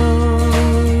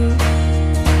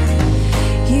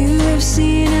 you have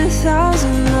seen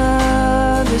 1,000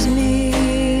 lovers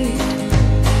meet.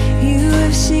 You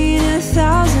have seen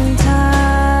 1,000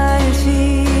 tired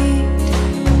feet.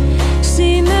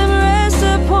 Seen them rest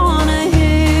upon a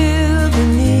hill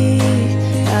beneath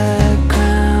a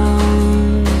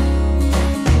crown.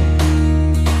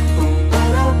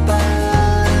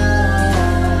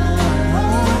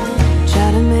 Try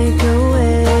to make a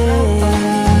way.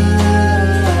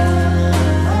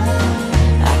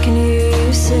 I can hear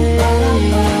you say,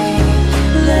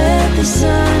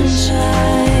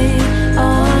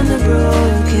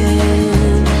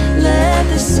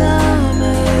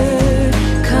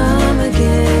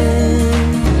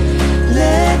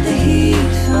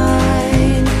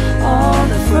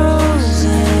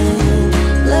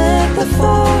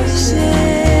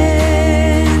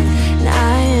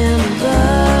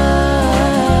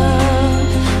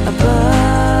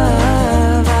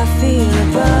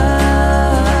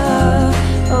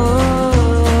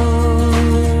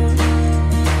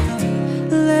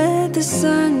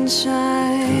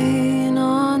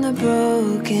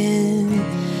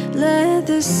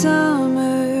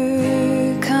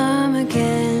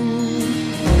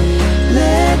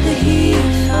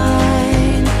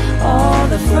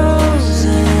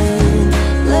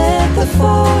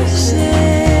 force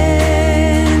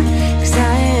in, 'cause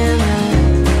I am a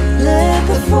let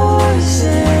the force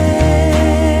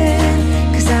in,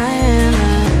 'cause I am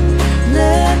a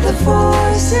let the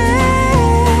force in.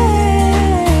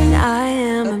 I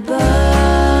am above,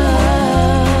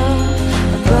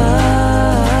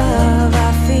 above,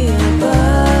 I feel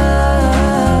above,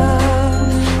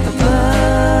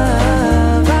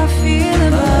 above, I feel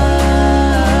above,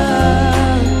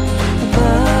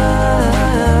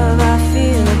 above, I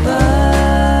feel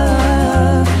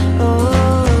above, oh,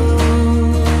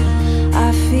 I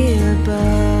feel above.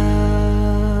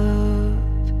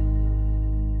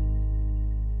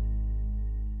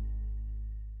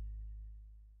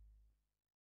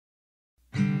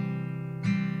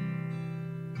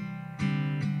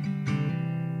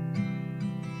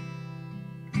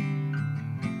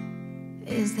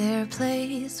 Is there a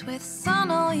place with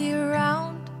sun all year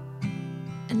round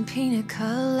and pina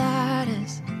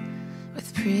coladas with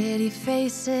pretty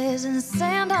faces and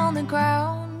sand on the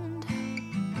ground?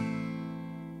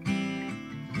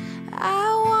 I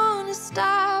wanna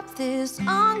stop this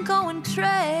ongoing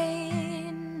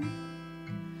train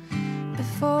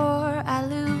before I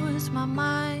lose my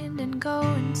mind and go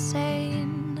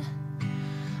insane.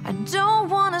 I don't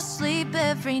wanna sleep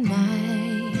every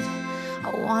night. I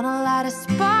wanna light a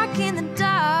spark in the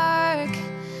dark.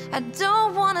 I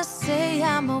don't wanna say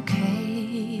I'm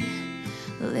okay,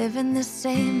 living the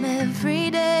same every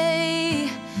day.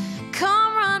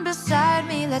 Come run beside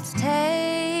me, let's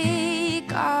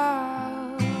take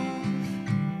off.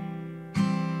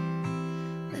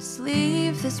 Let's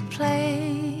leave this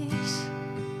place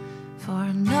for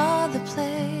another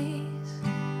place.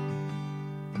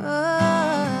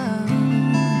 Oh,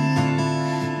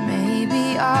 maybe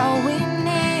all we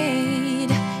need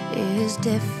is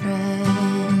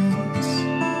difference.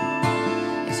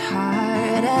 It's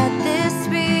hard at this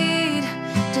speed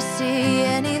to see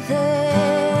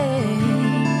anything.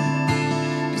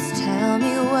 Just tell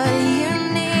me what you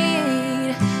need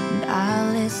and I'll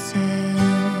listen.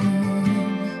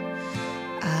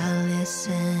 I'll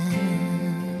listen.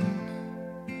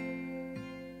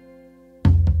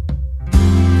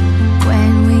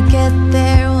 When we get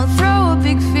there, we'll throw a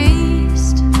big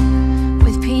feast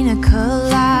with pina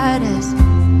coladas,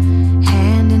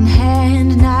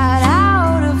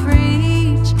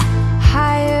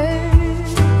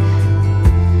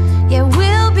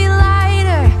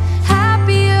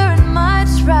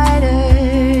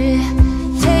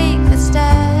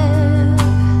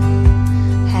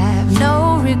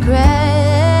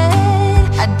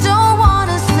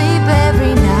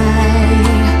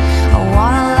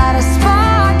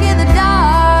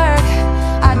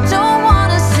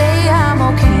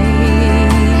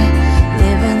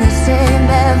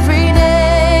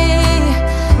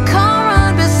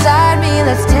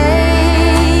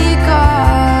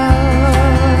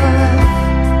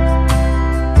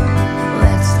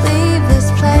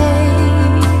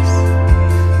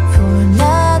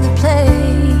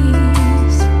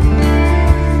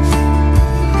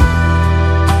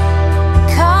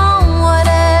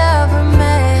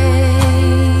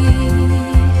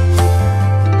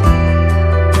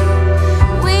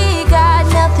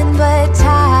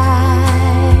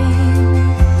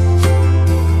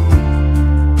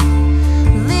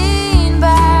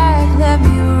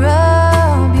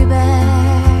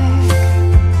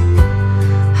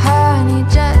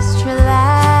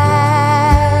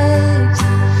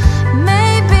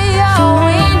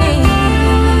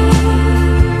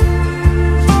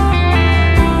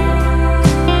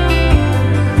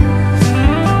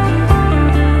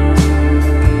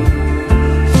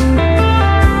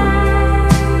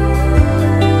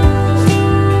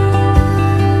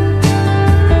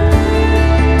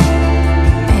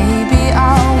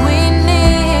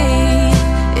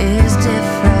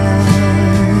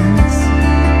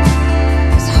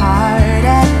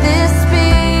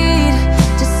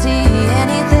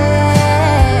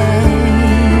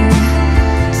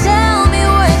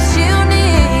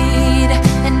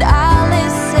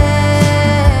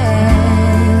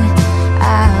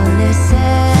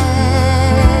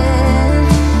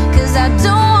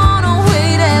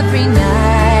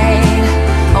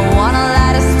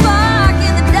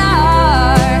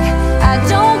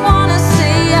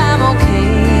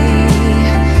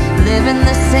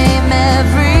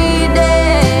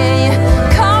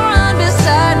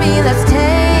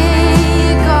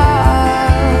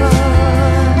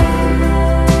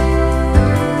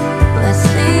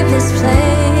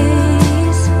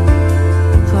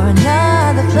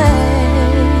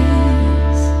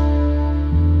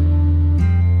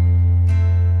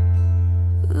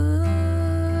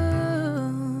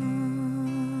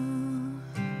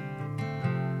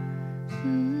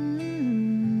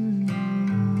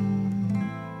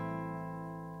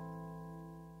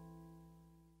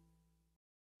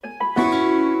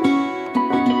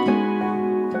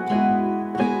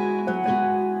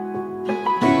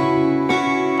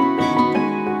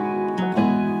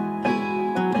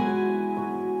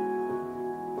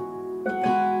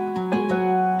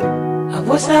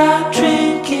 was out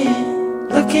drinking,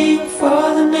 looking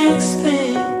for the next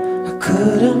thing. I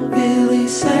couldn't really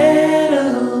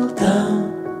settle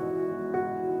down.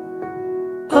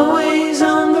 Always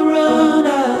on the run,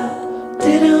 I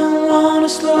didn't want to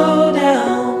slow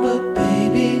down. But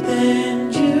baby,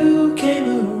 then you came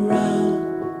around.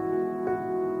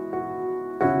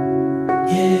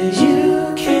 Yeah,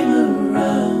 you came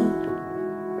around.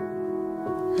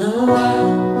 No, I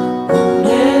won't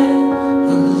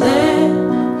ever let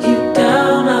you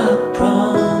down. I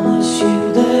promise you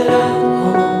that I'll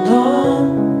hold on.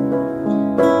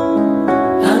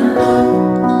 I know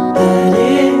that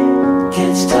it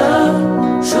gets tough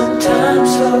sometimes,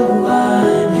 so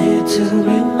I'm here to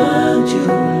remind you,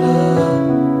 love.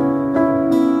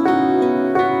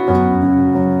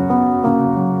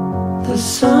 The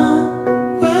sun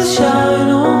will shine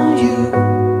on you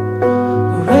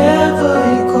wherever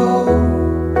you go,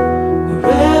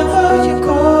 wherever you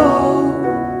go.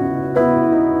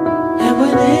 And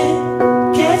when it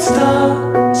gets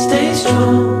dark, stay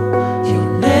strong.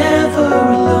 You're never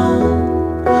alone.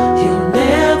 You're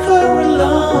never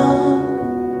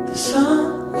alone. The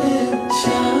sun will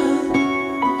shine.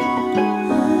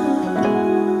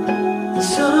 The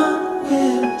sun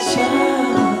will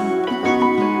shine.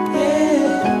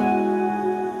 Yeah.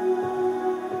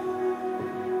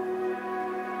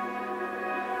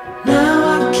 Now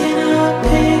I cannot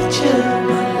picture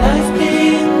my life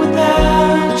being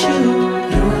without you.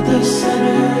 You're the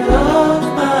center of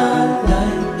my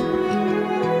life.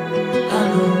 I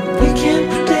know we can't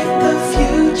predict the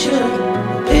future,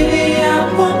 but baby, I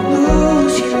won't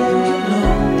lose you. You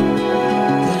know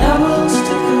that I will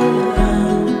stick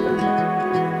around.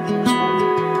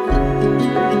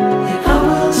 Yeah, I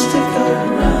will stick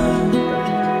around.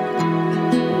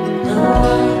 No,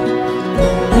 I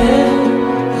won't ever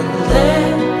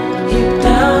let you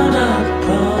down. I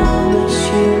promise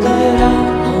you that I'll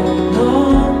hold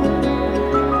on.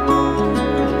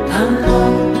 I know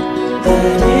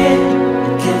that it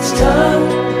gets tough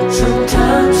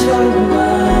sometimes, so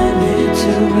I'm here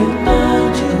to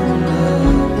remind you,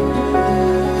 love.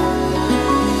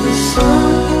 The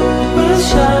sun will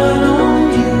shine on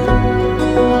you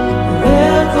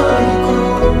wherever you go,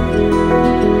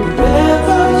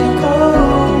 wherever you go.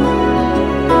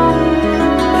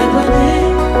 And when it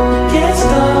gets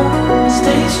dark,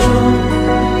 stay strong.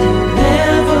 You're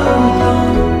never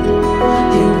alone.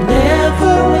 You're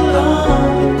never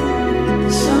alone.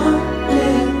 The sun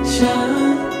will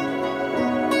shine.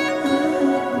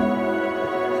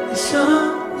 The sun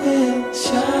will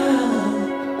shine.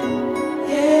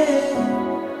 Yeah.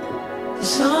 The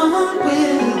sun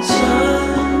will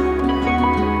shine.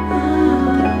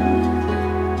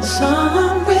 The sun